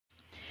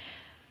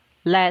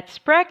Let's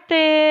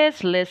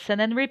practice. Listen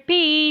and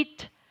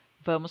repeat.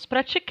 Vamos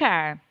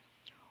praticar.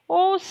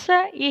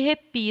 Ouça e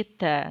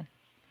repita.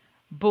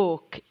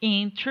 Book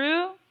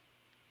Intro,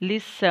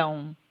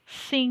 lição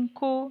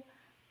 5,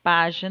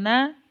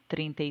 página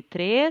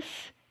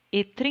 33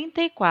 e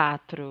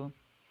 34.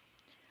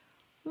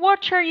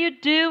 What are you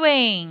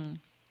doing?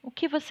 O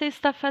que você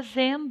está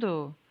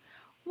fazendo?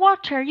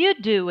 What are you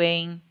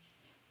doing?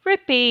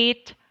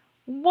 Repeat.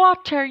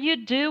 What are you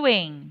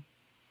doing?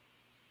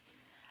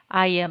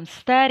 I am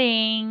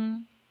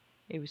studying.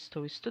 Eu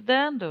estou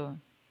estudando.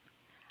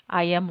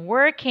 I am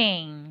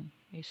working.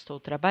 Eu estou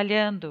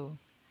trabalhando.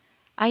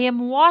 I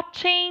am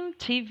watching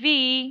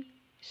TV.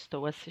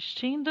 Estou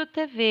assistindo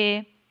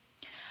TV.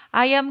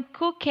 I am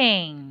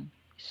cooking.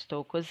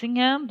 Estou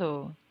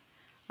cozinhando.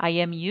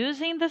 I am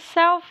using the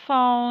cell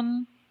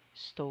phone.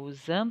 Estou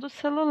usando o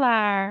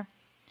celular.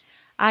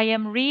 I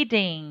am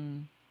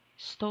reading.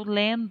 Estou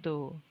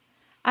lendo.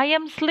 I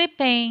am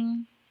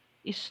sleeping.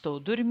 Estou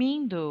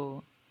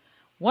dormindo.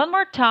 One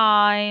more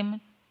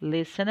time.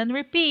 Listen and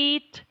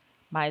repeat.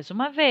 Mais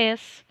uma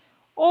vez.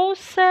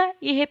 Ouça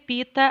e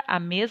repita a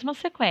mesma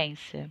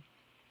sequência.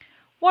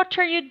 What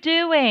are you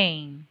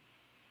doing?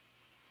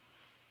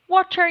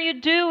 What are you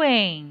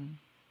doing?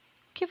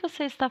 O que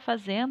você está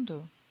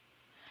fazendo?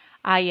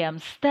 I am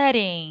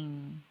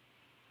studying.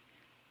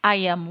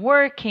 I am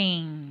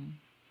working.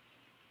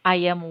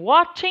 I am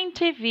watching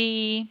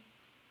TV.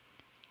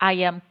 I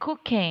am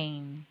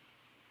cooking.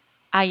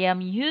 I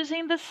am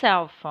using the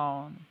cell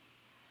phone.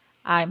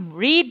 I'm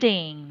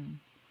reading.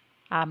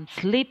 I'm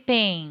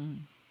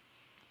sleeping.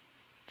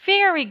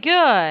 Very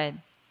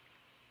good.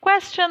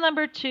 Question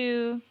number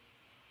 2.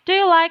 Do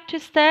you like to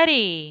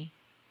study?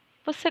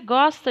 Você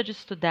gosta de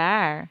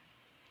estudar?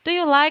 Do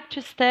you like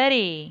to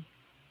study?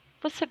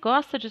 Você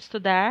gosta de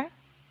estudar?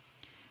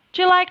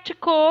 Do you like to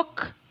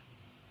cook?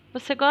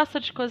 Você gosta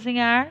de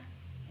cozinhar?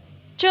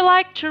 Do you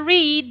like to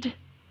read?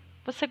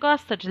 Você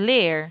gosta de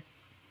ler?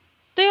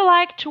 Do you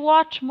like to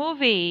watch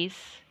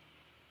movies?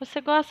 Você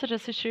gosta de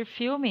assistir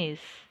filmes?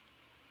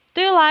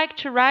 Do you like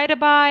to ride a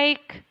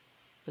bike?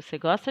 Você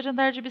gosta de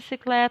andar de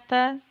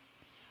bicicleta?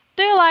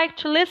 Do you like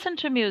to listen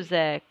to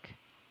music?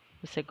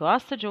 Você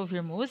gosta de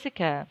ouvir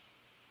música?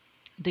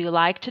 Do you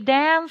like to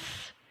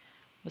dance?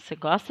 Você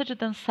gosta de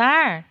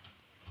dançar?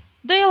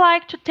 Do you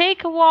like to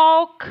take a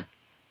walk?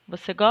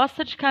 Você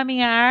gosta de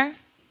caminhar?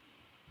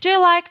 Do you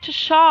like to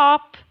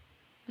shop?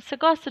 Você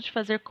gosta de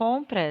fazer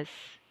compras?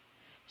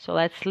 So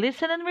let's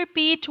listen and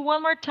repeat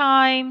one more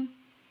time.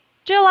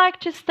 Do you like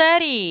to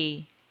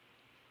study?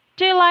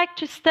 Do you like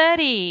to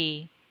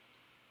study?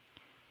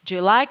 Do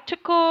you like to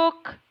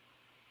cook?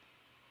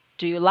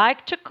 Do you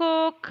like to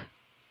cook?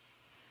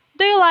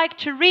 Do you like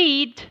to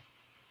read?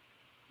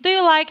 Do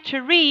you like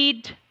to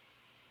read?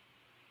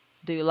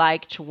 Do you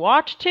like to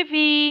watch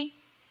TV?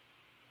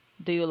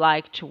 Do you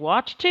like to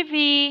watch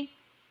TV?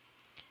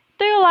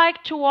 Do you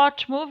like to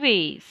watch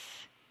movies?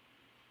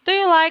 Do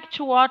you like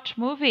to watch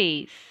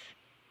movies?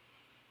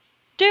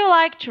 Do you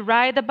like to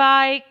ride a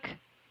bike?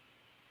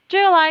 Do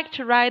you like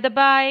to ride a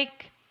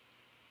bike?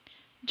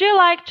 Do you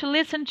like to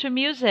listen to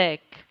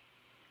music?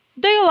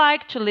 Do you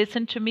like to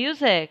listen to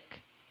music?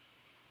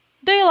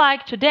 Do you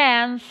like to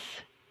dance?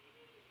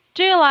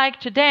 Do you like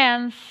to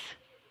dance?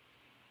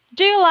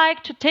 Do you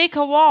like to take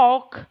a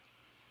walk?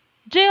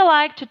 Do you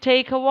like to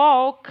take a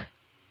walk?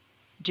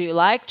 Do you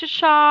like to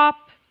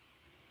shop?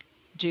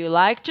 Do you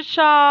like to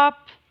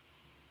shop?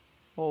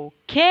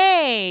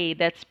 Okay,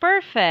 that's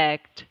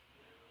perfect.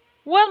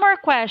 One more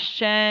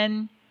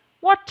question.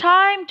 What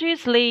time do you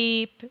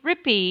sleep?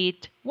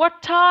 Repeat.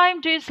 What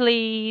time do you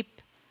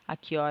sleep? A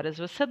que horas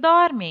você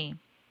dorme?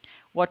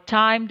 What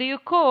time do you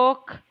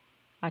cook?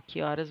 A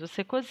que horas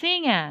você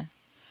cozinha?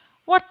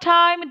 What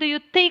time do you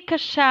take a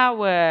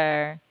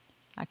shower?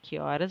 A que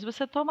horas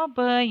você toma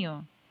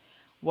banho?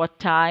 What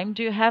time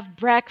do you have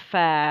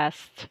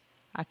breakfast?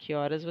 A que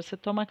horas você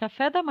toma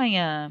café da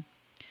manhã?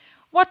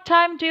 What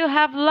time do you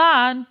have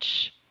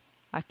lunch?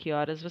 A que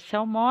horas você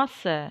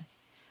almoça?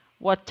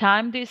 What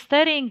time do you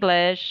study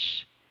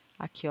English?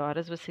 A que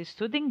horas você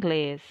estuda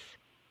inglês?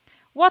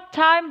 What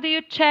time do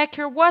you check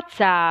your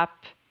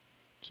WhatsApp?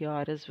 Que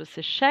horas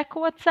você checa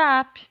o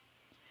WhatsApp?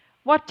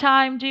 What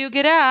time do you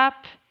get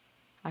up?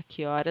 A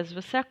que horas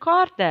você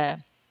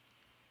acorda?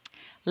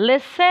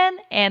 Listen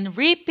and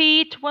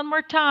repeat one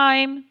more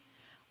time.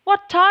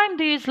 What time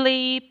do you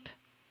sleep?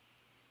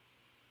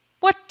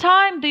 What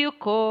time do you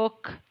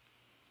cook?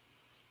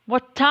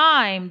 What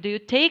time do you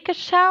take a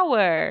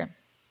shower?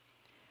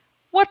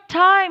 What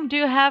time do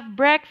you have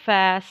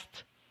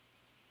breakfast?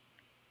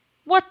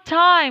 What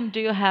time do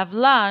you have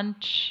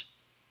lunch?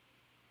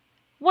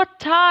 What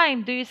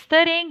time do you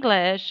study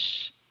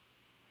English?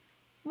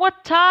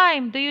 What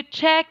time do you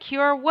check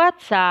your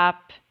WhatsApp?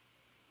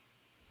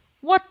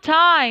 What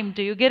time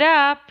do you get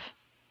up?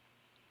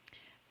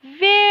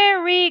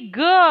 Very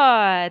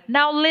good.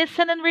 Now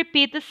listen and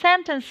repeat the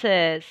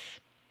sentences.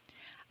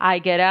 I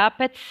get up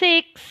at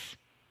 6.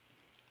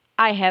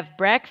 I have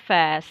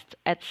breakfast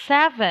at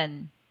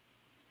 7.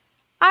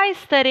 I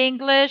study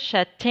English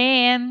at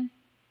 10.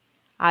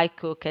 I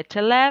cook at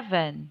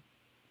 11.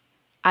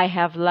 I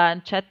have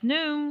lunch at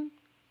noon.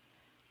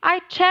 I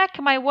check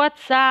my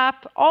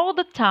WhatsApp all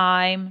the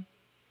time.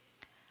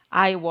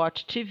 I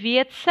watch TV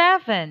at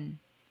 7.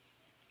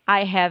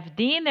 I have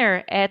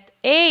dinner at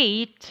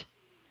 8.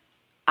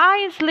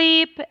 I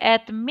sleep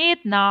at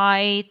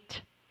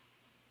midnight.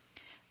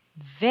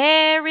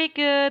 Very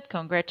good.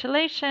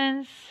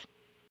 Congratulations.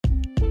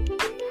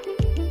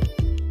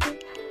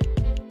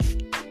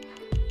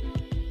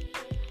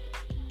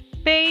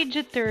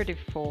 Page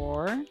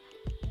 34,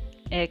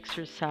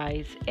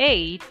 Exercise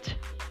 8,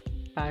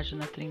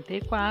 página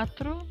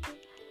 34,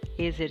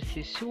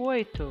 exercício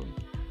 8.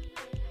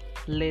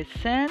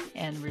 Listen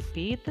and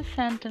repeat the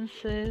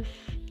sentences.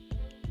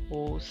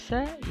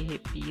 Ouça e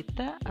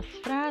repita as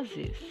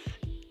frases.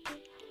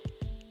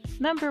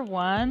 Number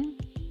 1,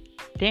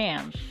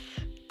 dance.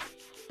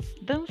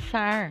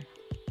 Dançar.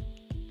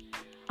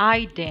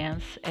 I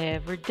dance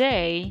every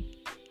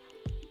day.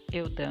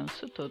 Eu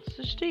danço todos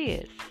os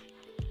dias.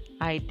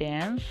 I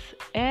dance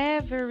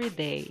every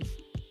day.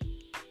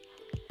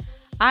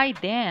 I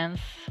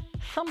dance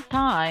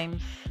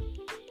sometimes.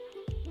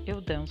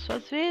 Eu danço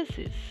às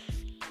vezes.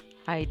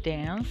 I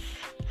dance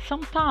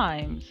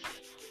sometimes.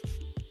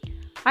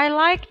 I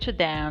like to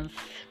dance.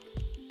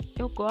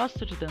 Eu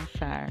gosto de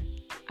dançar.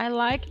 I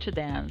like to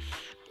dance.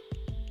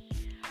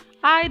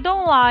 I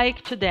don't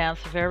like to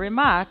dance very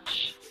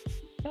much.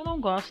 Eu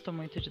não gosto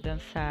muito de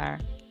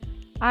dançar.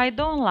 I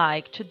don't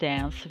like to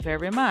dance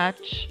very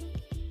much.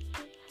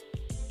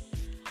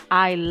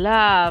 I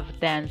love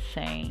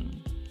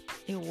dancing.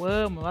 Eu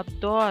amo, eu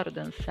adoro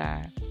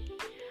dançar.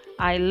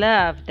 I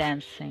love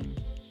dancing.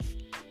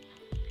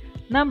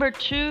 Number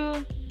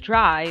 2,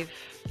 drive.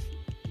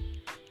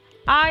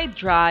 I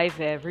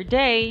drive every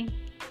day.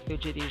 Eu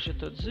dirijo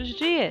todos os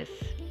dias.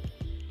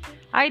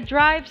 I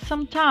drive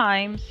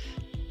sometimes.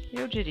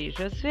 Eu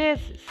dirijo às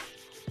vezes.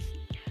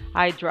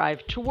 I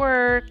drive to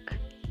work.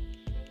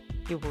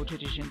 Eu vou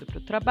dirigindo para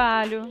o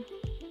trabalho.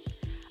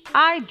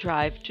 I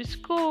drive to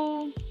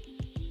school.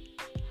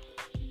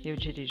 Eu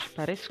dirijo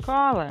para a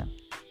escola.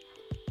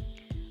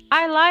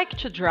 I like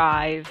to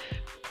drive.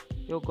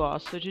 Eu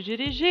gosto de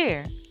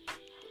dirigir.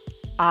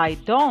 I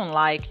don't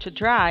like to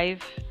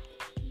drive.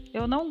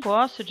 Eu não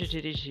gosto de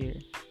dirigir.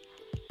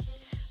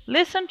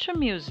 Listen to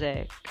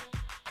music.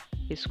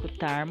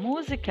 Escutar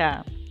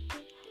música.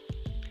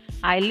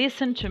 I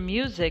listen to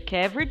music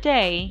every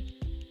day.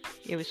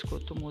 Eu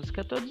escuto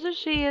música todos os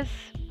dias.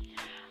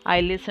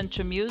 I listen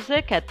to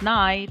music at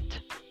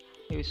night.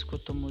 Eu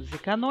escuto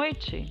música à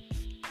noite.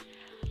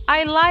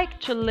 I like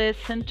to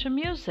listen to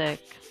music.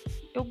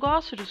 Eu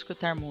gosto de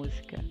escutar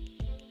música.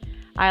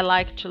 I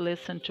like to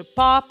listen to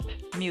pop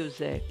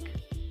music.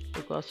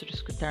 Eu gosto de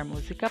escutar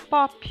música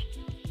pop.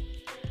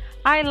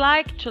 I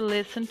like to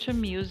listen to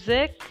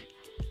music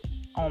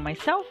on my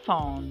cell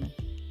phone.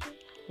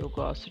 Eu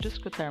gosto de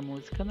escutar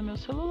música no meu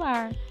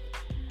celular.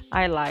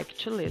 I like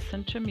to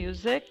listen to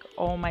music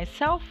on my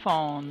cell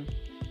phone.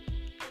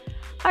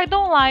 I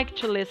don't like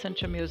to listen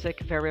to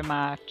music very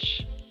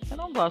much. Eu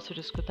não gosto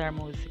de escutar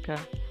música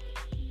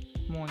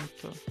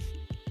muito.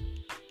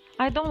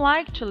 I don't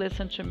like to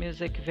listen to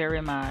music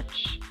very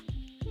much.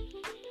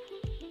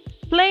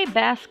 Play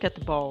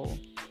basketball.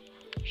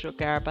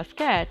 Jogar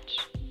basquete.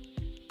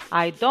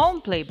 I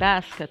don't play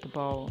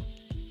basketball.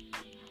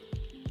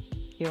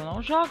 Eu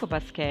não jogo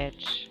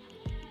basquete.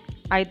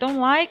 I don't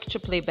like to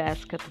play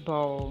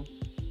basketball.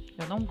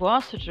 Eu não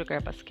gosto de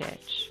jogar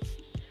basquete.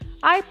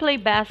 I play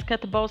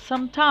basketball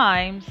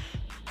sometimes.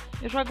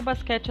 Eu jogo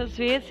basquete às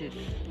vezes.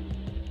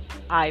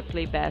 I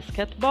play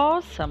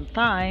basketball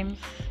sometimes.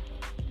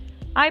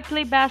 I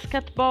play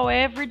basketball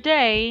every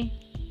day.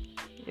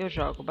 Eu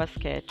jogo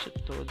basquete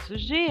todos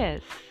os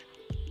dias.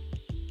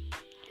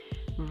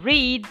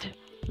 Read,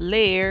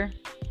 ler.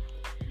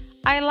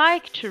 I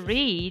like to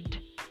read.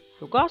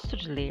 Eu gosto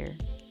de ler.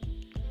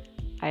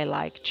 I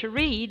like to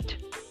read.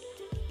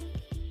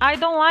 I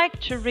don't like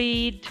to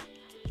read.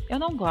 Eu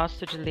não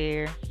gosto de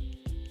ler.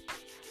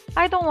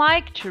 I don't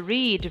like to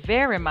read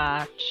very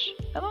much.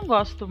 Eu não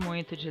gosto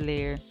muito de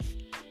ler.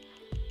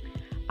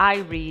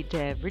 I read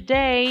every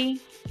day.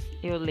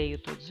 Eu leio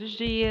todos os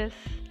dias.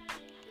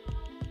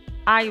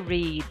 I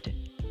read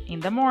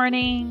in the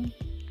morning.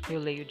 Eu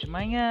leio de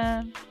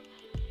manhã.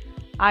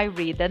 I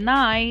read at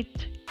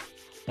night.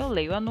 Eu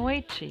leio à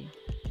noite.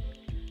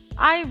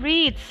 I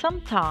read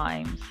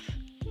sometimes.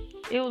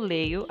 Eu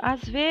leio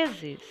às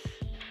vezes.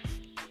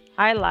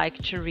 I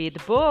like to read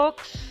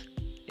books.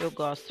 Eu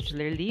gosto de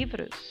ler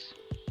livros.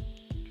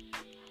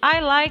 I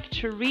like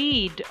to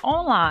read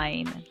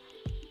online.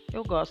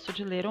 Eu gosto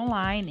de ler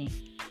online.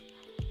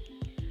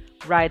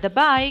 Ride a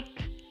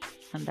bike.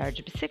 Andar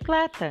de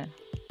bicicleta.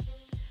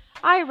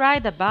 I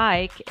ride a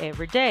bike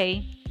every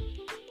day.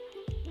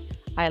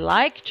 I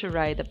like to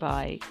ride a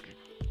bike.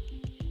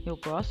 Eu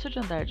gosto de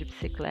andar de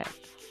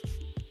bicicleta.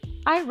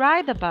 I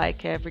ride a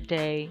bike every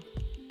day.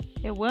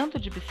 Eu ando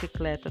de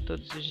bicicleta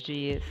todos os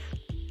dias.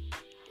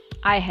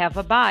 I have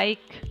a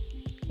bike.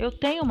 Eu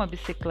tenho uma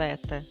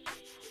bicicleta.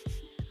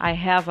 I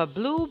have a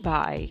blue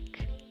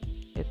bike.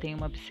 Eu tenho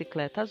uma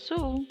bicicleta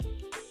azul.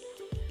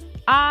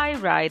 I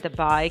ride a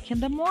bike in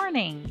the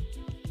morning.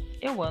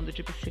 Eu ando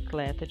de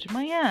bicicleta de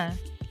manhã.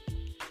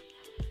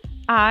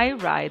 I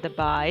ride a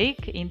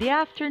bike in the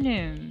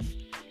afternoon.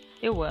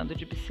 Eu ando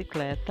de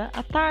bicicleta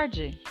à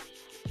tarde.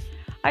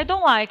 I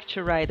don't like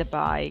to ride a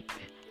bike.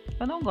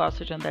 Eu não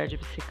gosto de andar de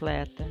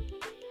bicicleta.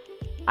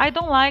 I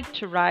don't like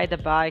to ride a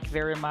bike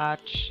very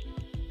much.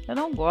 Eu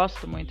não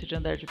gosto muito de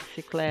andar de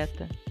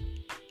bicicleta.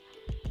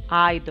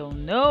 I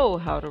don't know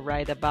how to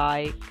ride a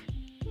bike.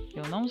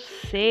 Eu não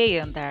sei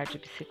andar de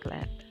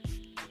bicicleta.